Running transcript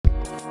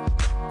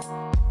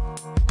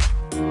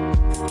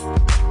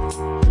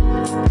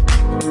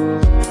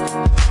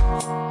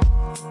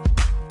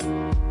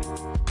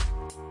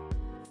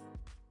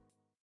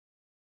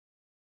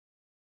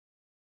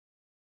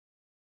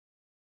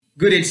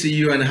Good day to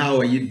you, and how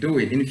are you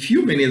doing? In a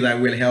few minutes, I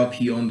will help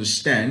you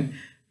understand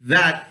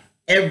that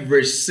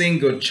every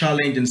single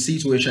challenge and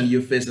situation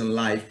you face in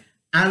life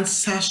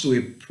answers to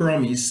a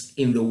promise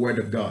in the Word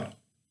of God.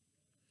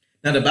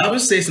 Now, the Bible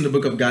says in the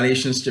book of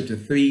Galatians, chapter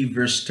 3,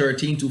 verse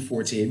 13 to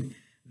 14,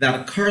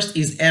 that cursed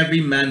is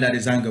every man that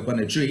is hung upon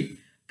a tree.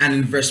 And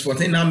in verse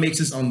 14, now makes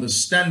us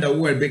understand the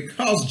word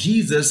because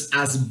Jesus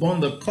has borne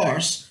the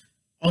curse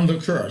on the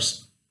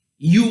cross.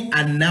 You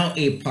are now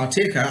a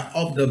partaker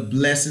of the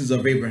blessings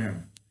of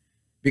Abraham,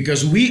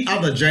 because we are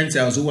the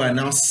Gentiles who are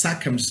now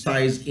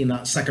circumcised in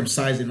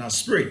our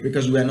spirit,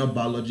 because we are not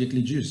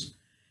biologically Jews.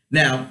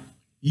 Now,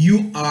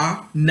 you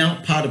are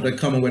now part of the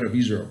Commonwealth of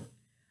Israel.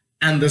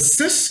 And the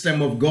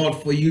system of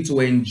God for you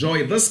to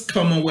enjoy this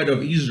Commonwealth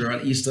of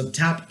Israel is to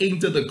tap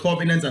into the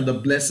covenants and the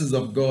blessings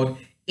of God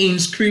in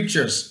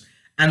scriptures.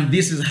 And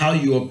this is how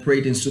you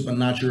operate in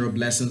supernatural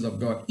blessings of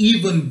God,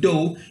 even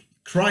though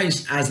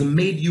Christ has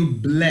made you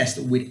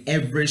blessed with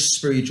every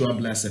spiritual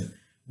blessing.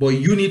 But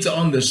you need to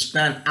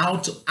understand how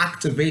to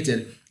activate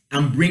it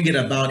and bring it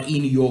about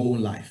in your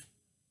own life.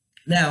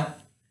 Now,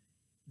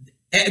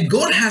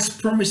 God has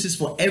promises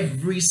for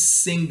every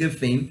single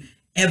thing,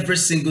 every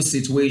single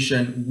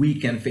situation we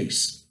can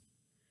face.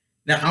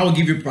 Now, I'll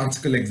give you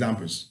practical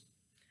examples.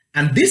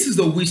 And this is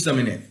the wisdom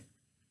in it.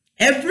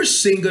 Every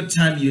single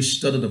time you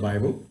study the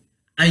Bible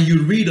and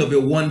you read of a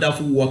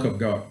wonderful work of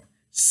God,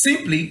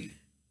 simply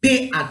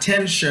pay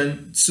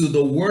attention to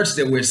the words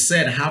that were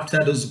said after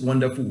those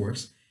wonderful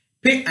works.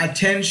 Pay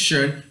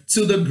attention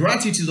to the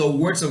gratitude or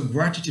words of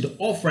gratitude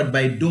offered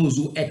by those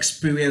who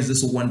experience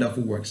these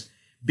wonderful works.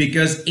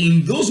 Because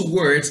in those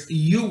words,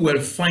 you will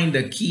find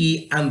the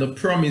key and the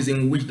promise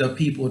in which the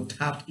people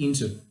tapped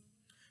into.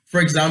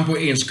 For example,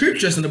 in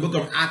scriptures in the book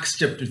of Acts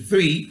chapter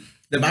 3,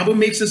 the Bible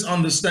makes us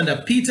understand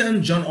that Peter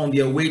and John, on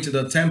their way to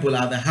the temple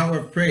at the hour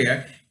of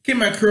prayer,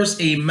 came across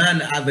a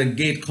man at the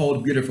gate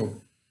called Beautiful.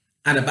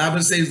 And the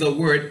Bible says the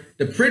word,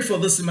 they prayed for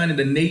this man in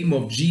the name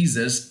of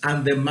Jesus,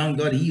 and the man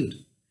got healed.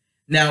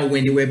 Now,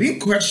 when they were being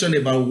questioned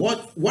about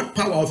what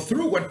power, or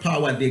through what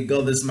power they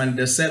got this man,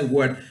 they said,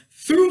 word,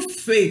 through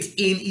faith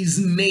in his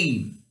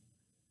name,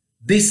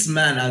 this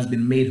man has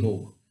been made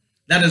whole.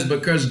 That is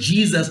because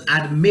Jesus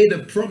had made a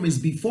promise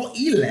before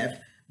he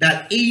left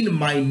that in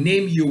my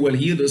name you will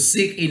heal the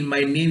sick, in my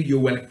name you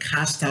will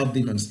cast out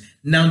demons.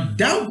 Now,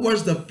 that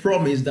was the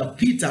promise that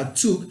Peter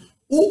took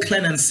hook,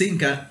 line, and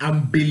sinker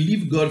and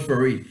believe God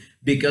for it,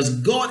 because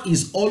God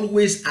is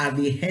always at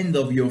the end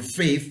of your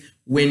faith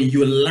when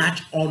you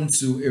latch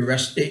onto a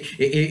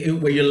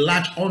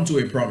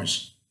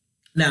promise.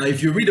 Now,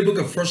 if you read the book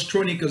of First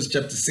Chronicles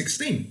chapter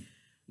 16,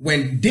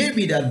 when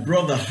David had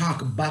brought the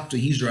ark back to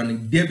Israel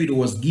and David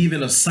was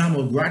given a psalm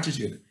of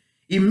gratitude,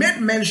 he made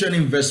mention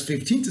in verse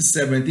 15 to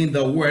 17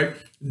 the word,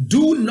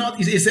 do not,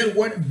 he said,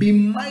 word, be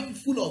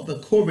mindful of the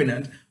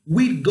covenant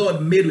which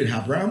God made with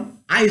Abraham,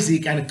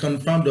 Isaac, and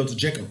confirmed unto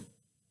Jacob.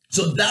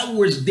 So that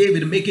was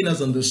David making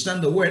us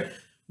understand the word.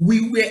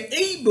 We were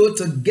able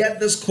to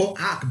get this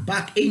ark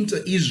back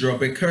into Israel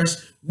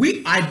because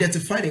we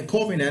identified a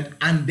covenant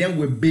and then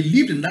we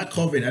believed in that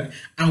covenant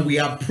and we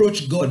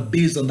approached God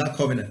based on that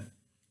covenant.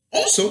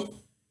 Also,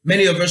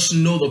 many of us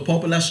know the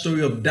popular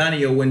story of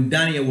Daniel when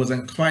Daniel was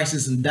in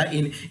crisis in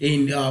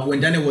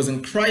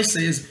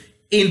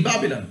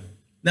Babylon.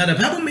 Now, the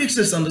Bible makes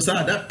us understand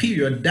at that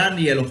period,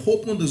 Daniel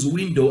opened his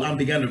window and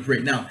began to pray.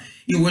 Now,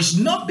 it was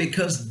not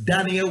because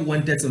Daniel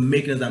wanted to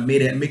make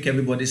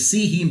everybody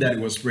see him that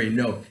he was praying.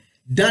 No,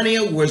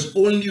 Daniel was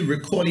only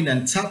recalling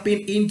and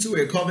tapping into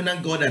a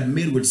covenant God had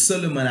made with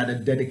Solomon at the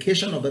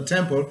dedication of the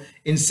temple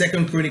in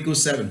 2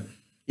 Chronicles 7.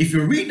 If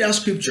you read that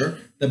scripture,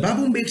 the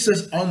Bible makes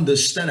us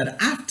understand that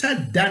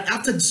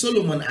after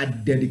Solomon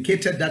had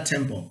dedicated that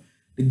temple,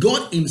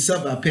 God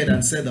himself appeared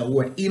and said the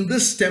word, in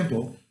this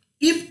temple,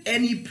 if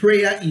any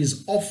prayer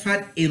is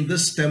offered in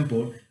this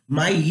temple,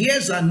 my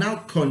ears are now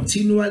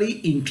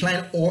continually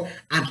inclined or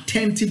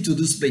attentive to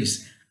this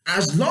place.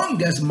 As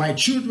long as my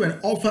children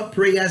offer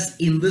prayers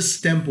in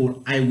this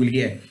temple, I will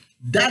hear.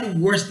 That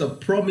was the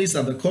promise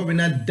and the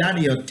covenant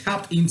Daniel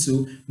tapped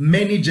into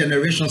many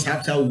generations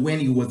after when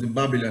he was in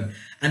Babylon.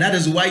 And that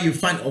is why you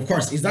find, of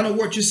course, is that not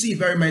what you see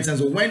very many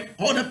times? When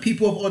other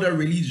people of other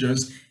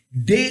religions,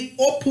 they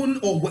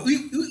open, or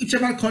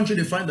whichever country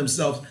they find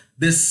themselves,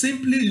 they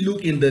simply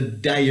look in the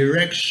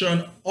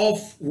direction of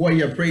what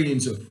you're praying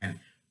into. And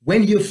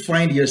when you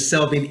find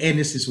yourself in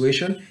any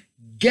situation,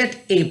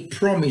 get a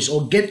promise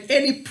or get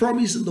any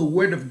promise in the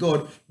word of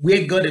God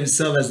where God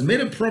himself has made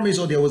a promise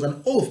or there was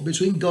an oath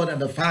between God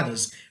and the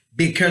fathers,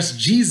 because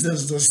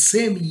Jesus, the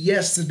same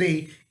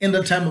yesterday in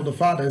the time of the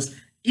fathers,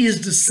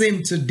 is the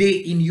same today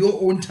in your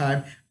own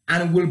time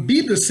and will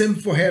be the same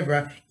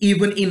forever,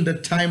 even in the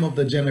time of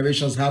the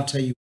generations after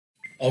you.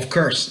 Of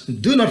course,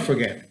 do not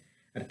forget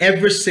that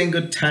every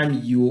single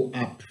time you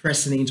are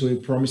pressing into a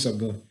promise of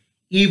God,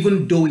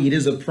 even though it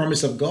is a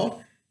promise of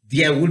God,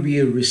 there will be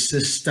a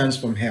resistance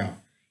from hell.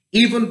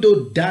 Even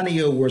though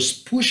Daniel was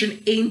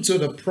pushing into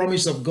the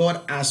promise of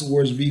God, as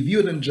was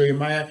revealed in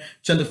Jeremiah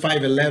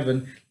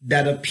 25:11,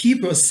 that the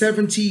people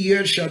 70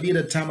 years shall be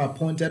the time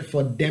appointed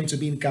for them to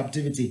be in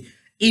captivity.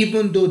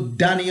 Even though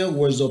Daniel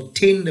was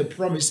obtaining the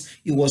promise,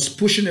 he was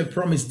pushing a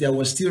promise, there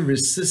was still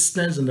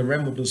resistance in the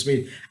realm of the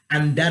spirit.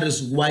 And that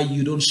is why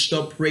you don't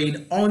stop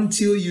praying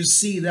until you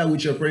see that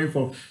which you're praying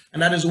for.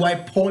 And that is why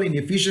Paul in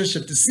Ephesians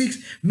chapter 6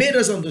 made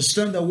us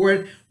understand the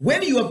word.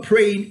 When you are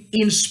praying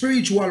in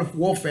spiritual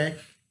warfare,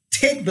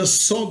 take the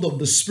sword of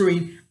the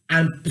spirit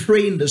and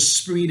pray in the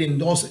spirit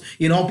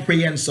in all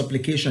prayer and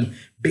supplication.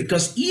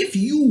 Because if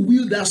you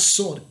wield that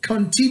sword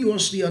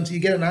continuously until you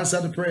get an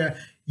answer to prayer,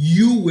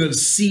 you will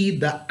see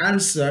the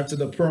answer to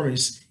the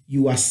promise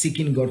you are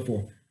seeking God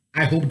for.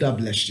 I hope that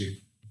blessed you.